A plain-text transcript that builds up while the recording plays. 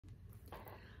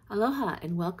Aloha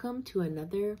and welcome to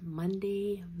another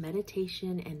Monday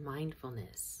meditation and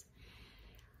mindfulness.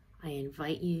 I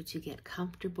invite you to get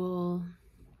comfortable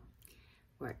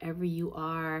wherever you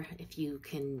are. If you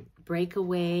can break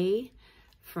away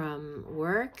from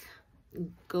work,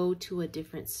 go to a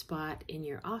different spot in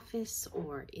your office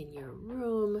or in your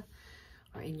room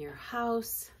or in your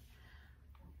house,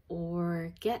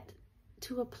 or get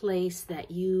to a place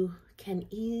that you can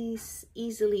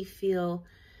easily feel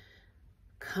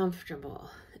comfortable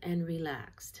and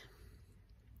relaxed.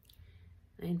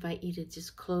 I invite you to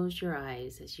just close your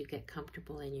eyes as you get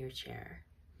comfortable in your chair.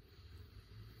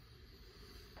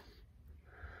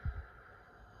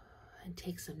 And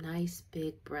take some nice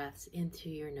big breaths in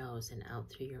through your nose and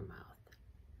out through your mouth.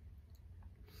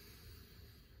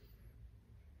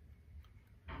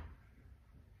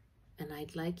 And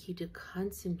I'd like you to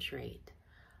concentrate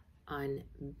on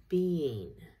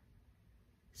being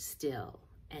still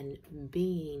and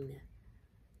being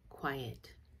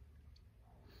quiet.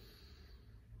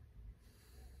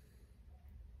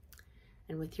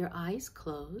 And with your eyes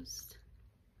closed,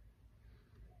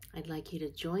 I'd like you to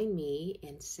join me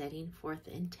in setting forth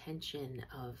the intention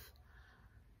of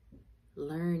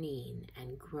learning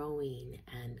and growing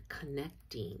and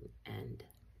connecting and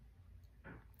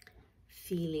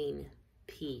feeling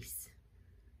peace.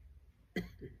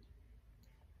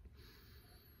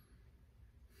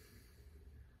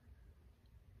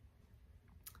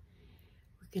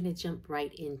 We're going to jump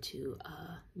right into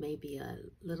maybe a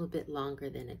little bit longer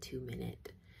than a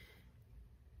 2-minute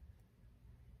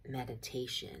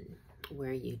meditation,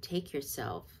 where you take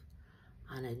yourself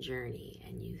on a journey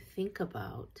and you think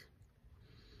about,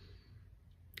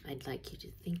 I'd like you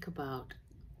to think about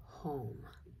home.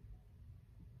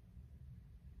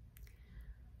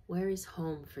 Where is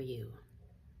home for you?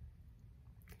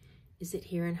 Is it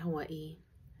here in Hawaii?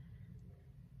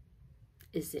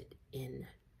 Is it in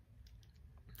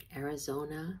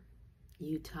Arizona,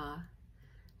 Utah,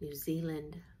 New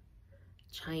Zealand,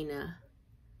 China?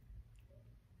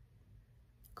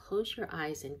 Close your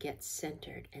eyes and get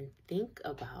centered and think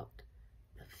about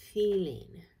the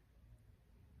feeling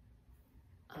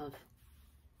of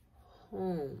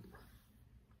home.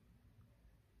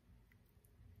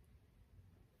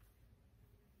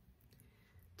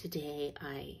 Today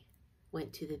I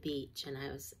went to the beach and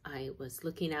I was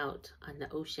looking out on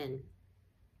the ocean.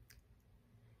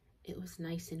 It was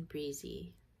nice and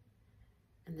breezy,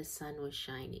 and the sun was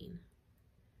shining,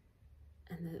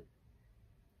 and the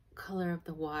color of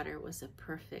the water was a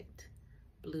perfect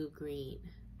blue-green,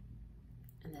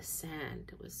 and the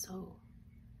sand was so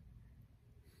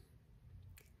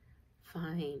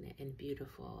fine and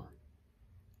beautiful.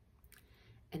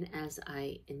 And as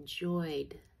I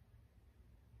enjoyed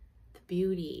the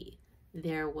beauty,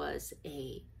 there was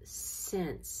a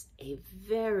sense, a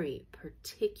very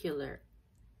particular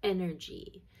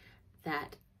energy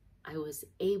that I was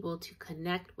able to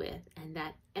connect with, and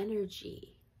that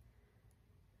energy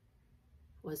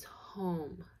was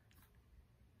home.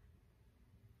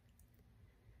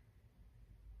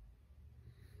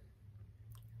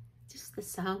 Just the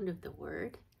sound of the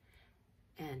word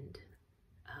and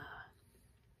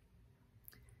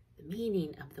the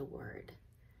meaning of the word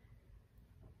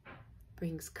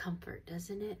brings comfort,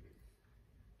 doesn't it?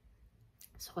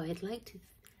 So I'd like to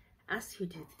ask you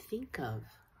to think of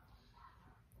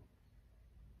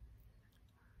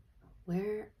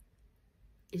where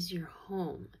is your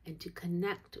home, and to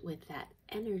connect with that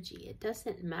energy. It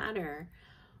doesn't matter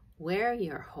where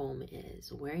your home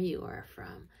is, where you are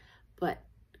from, but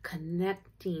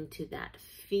connecting to that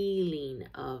feeling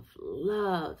of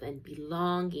love and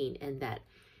belonging, and that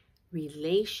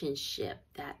relationship,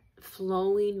 that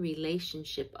flowing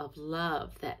relationship of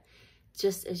love, that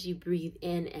just as you breathe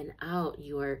in and out,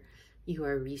 you are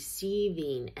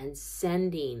receiving and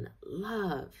sending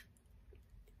love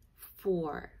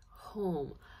for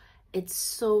home. It's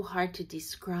so hard to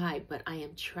describe, but I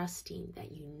am trusting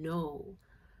that you know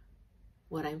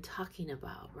what I'm talking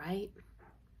about, right?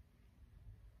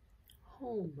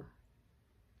 Home.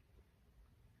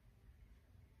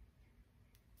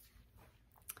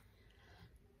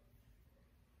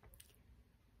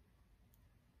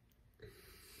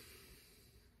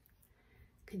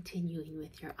 Continuing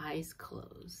with your eyes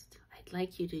closed, I'd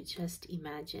like you to just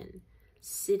imagine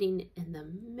sitting in the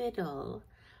middle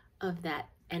of that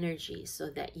energy, so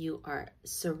that you are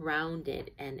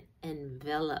surrounded and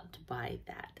enveloped by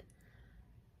that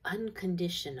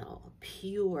unconditional,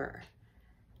 pure,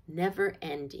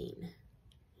 never-ending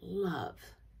love.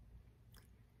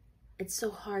 It's so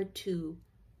hard to,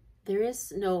 there are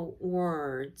no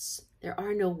words,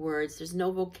 there's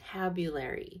no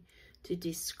vocabulary to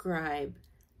describe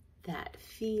that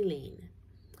feeling.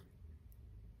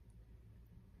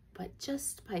 But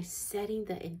just by setting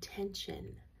the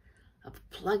intention of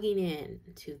plugging in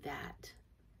to that,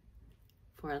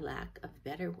 for a lack of a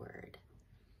better word,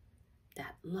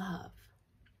 that love,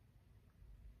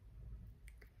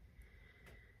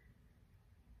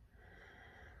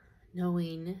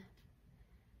 knowing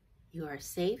you are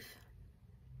safe,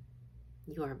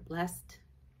 you are blessed,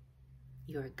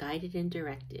 you are guided and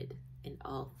directed in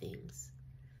all things.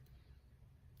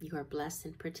 You are blessed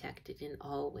and protected in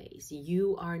all ways.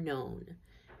 You are known,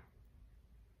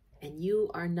 and you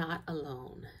are not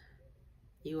alone.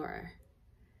 You are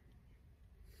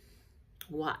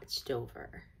watched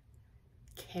over,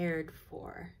 cared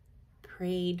for,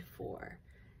 prayed for.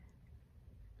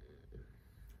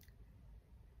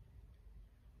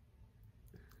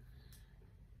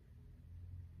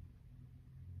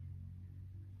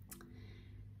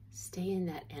 Stay in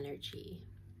that energy.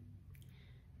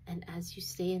 And as you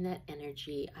stay in that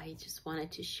energy, I just wanted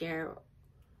to share,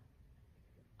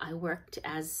 I worked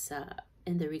as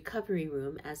in the recovery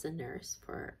room as a nurse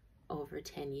for over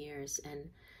 10 years. And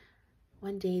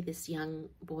one day this young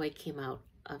boy came out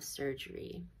of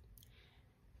surgery.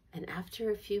 And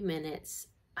after a few minutes,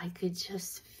 I could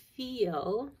just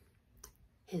feel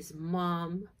his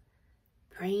mom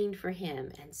praying for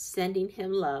him and sending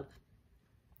him love.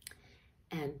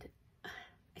 And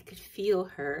I could feel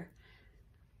her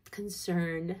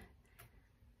concern,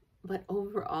 but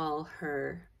overall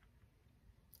her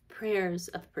prayers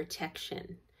of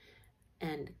protection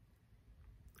and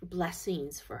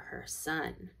blessings for her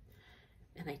son.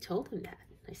 And I told him that.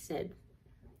 I said,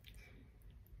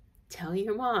 tell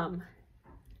your mom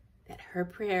that her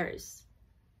prayers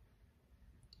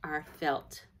are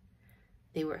felt.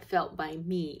 They were felt by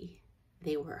me.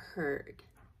 They were heard.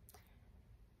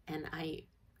 And I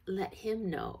let him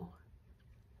know,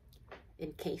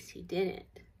 in case he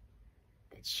didn't,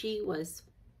 that she was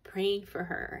praying for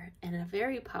her in a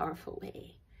very powerful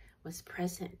way, was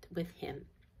present with him.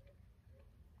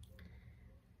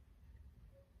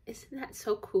 Isn't that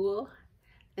so cool?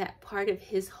 That part of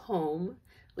his home,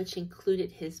 which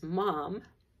included his mom,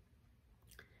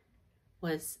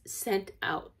 was sent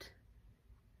out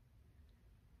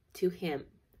to him.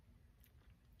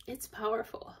 It's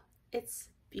powerful. It's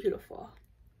beautiful.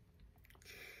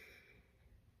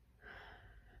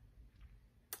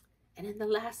 And in the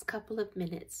last couple of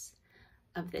minutes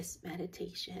of this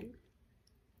meditation,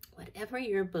 whatever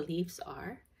your beliefs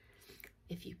are,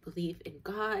 if you believe in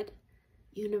God,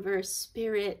 universe,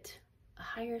 spirit, a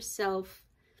higher self,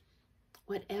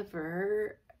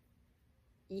 whatever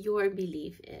your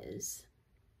belief is,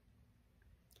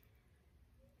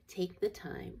 take the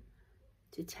time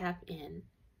to tap in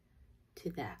to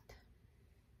that.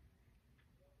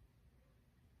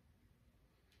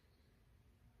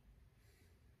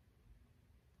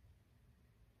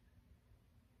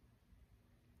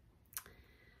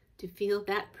 To feel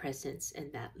that presence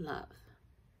and that love,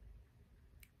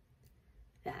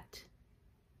 that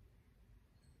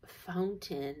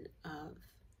fountain of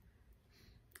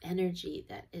energy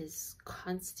that is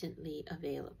constantly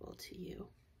available to you.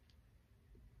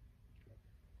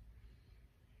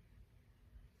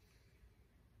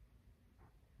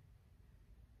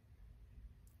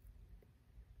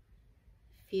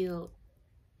 Feel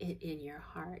it in your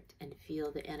heart and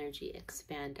feel the energy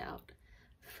expand out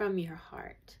from your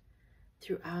heart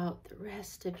throughout the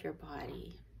rest of your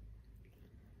body.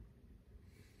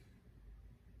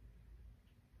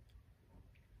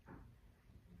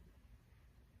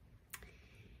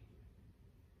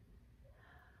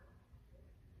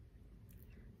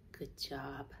 Good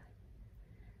job.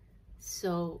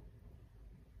 So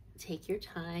take your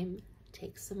time,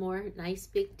 take some more nice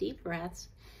big deep breaths.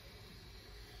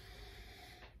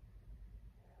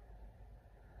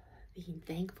 Being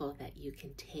thankful that you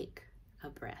can take a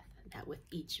breath, that with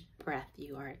each breath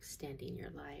you are extending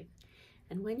your life.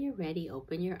 And when you're ready,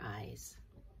 open your eyes.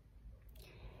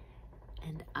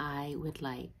 And I would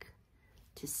like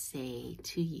to say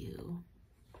to you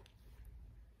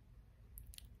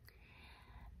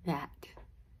that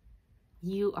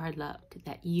you are loved,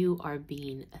 that you are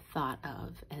being thought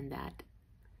of, and that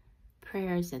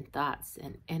prayers and thoughts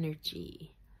and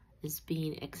energy is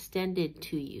being extended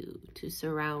to you, to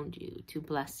surround you, to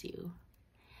bless you.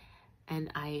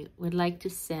 And I would like to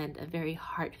send a very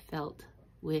heartfelt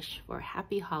wish for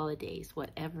happy holidays,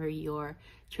 whatever your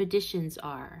traditions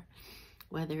are,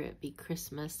 whether it be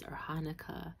Christmas or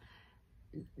Hanukkah.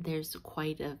 There's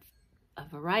quite a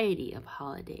variety of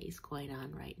holidays going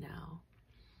on right now.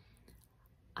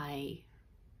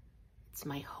 It's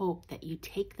my hope that you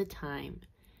take the time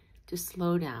to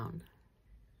slow down,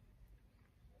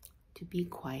 to be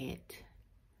quiet,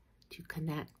 to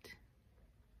connect,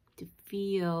 to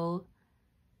feel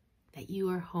that you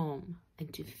are home,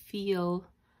 and to feel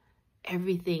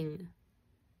everything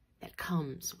that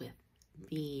comes with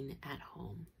being at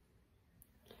home.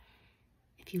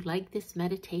 If you like this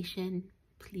meditation,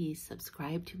 please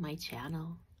subscribe to my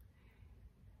channel.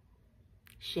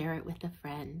 Share it with a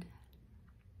friend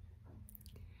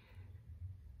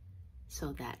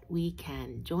so that we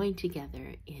can join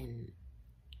together in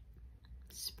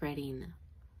spreading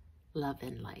love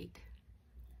and light.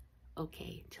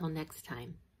 Okay, till next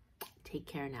time. Take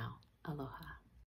care now. Aloha.